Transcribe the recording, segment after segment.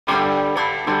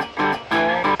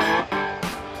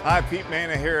Hi, Pete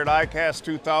Maina here at ICAST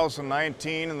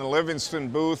 2019 in the Livingston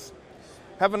booth.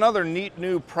 Have another neat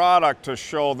new product to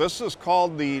show. This is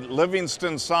called the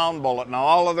Livingston Sound Bullet. Now,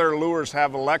 all of their lures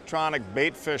have electronic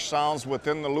baitfish sounds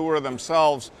within the lure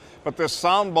themselves, but this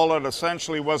sound bullet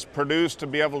essentially was produced to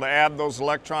be able to add those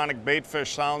electronic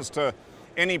baitfish sounds to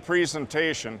any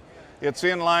presentation. It's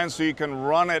inline, so you can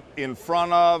run it in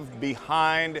front of,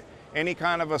 behind, any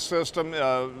kind of a system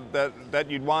that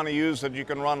you'd want to use that you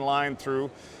can run line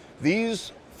through.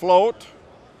 These float,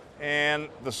 and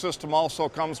the system also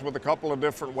comes with a couple of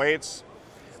different weights.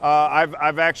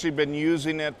 I've actually been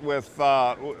using it with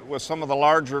some of the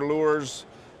larger lures.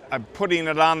 I'm putting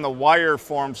it on the wire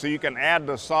form so you can add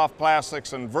the soft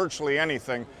plastics and virtually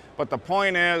anything. But the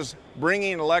point is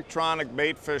bringing electronic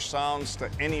baitfish sounds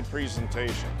to any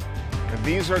presentation. And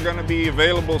these are going to be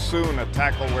available soon at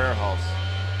Tackle Warehouse.